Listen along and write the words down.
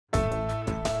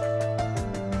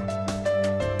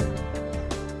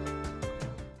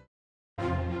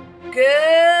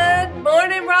Good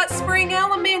morning, Rock Spring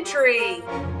Elementary.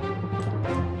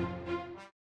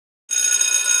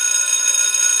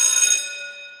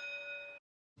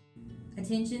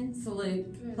 Attention,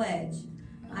 salute, pledge.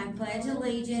 I pledge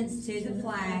allegiance to the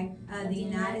flag of the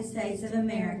United States of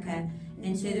America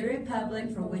and to the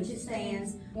republic for which it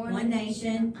stands, one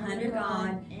nation, under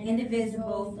God,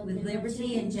 indivisible, with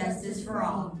liberty and justice for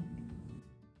all.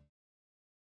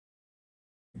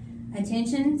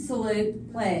 Attention,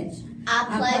 salute, pledge.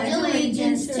 I pledge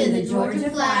allegiance to the Georgia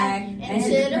flag and to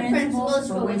the principles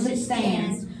for which it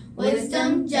stands,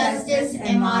 wisdom, justice,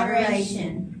 and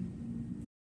moderation.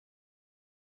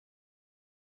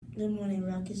 Good morning,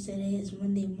 Rockets. Today is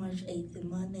Monday, March 8th, and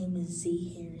my name is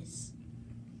Z. Harris.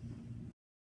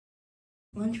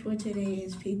 Lunch for today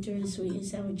is pizza and sweet and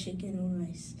sour chicken and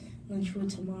rice. Lunch for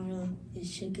tomorrow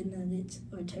is chicken nuggets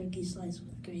or turkey sliced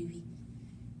with gravy.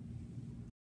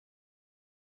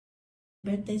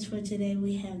 Birthdays for today,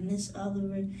 we have Miss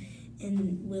Oliver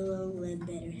and Willow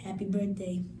Ledbetter. Happy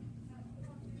birthday.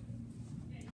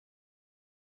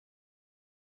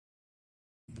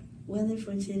 Weather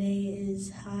for today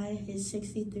is high is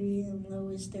 63 and low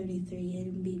is 33.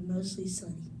 It'll be mostly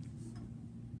sunny.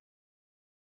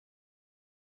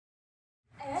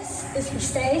 S is for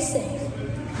stay safe.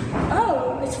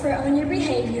 O is for own your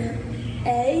behavior.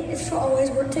 A is for always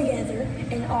work together.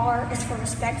 And R is for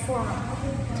respect for all.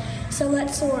 So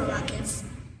let's soar, Rockets.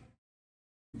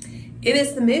 It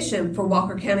is the mission for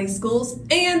Walker County Schools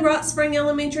and Rock Spring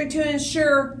Elementary to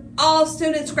ensure all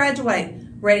students graduate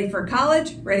ready for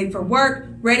college, ready for work,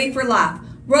 ready for life.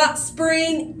 Rock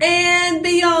Spring and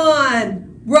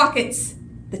beyond. Rockets,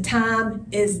 the time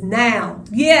is now.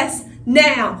 Yes,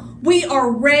 now. We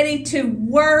are ready to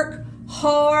work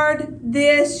hard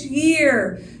this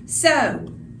year.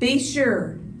 So be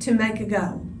sure to make a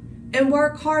goal and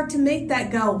work hard to meet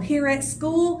that goal here at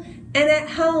school and at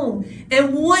home.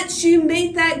 And once you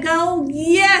meet that goal,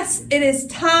 yes, it is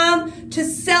time to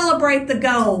celebrate the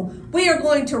goal. We are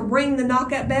going to ring the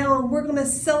knockout bell and we're going to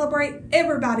celebrate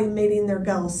everybody meeting their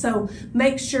goals. So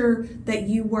make sure that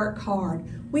you work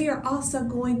hard. We are also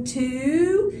going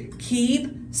to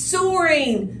keep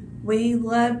soaring. We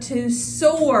love to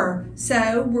soar.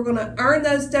 So we're going to earn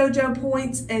those dojo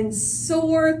points and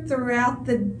soar throughout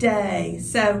the day.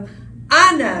 So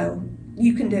I know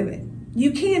you can do it.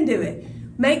 You can do it.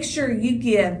 Make sure you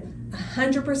give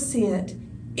 100%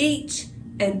 each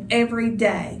and every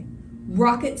day.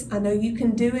 Rockets, I know you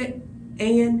can do it,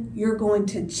 and you're going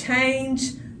to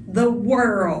change the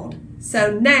world.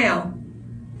 So now,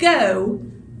 go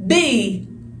be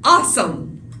awesome.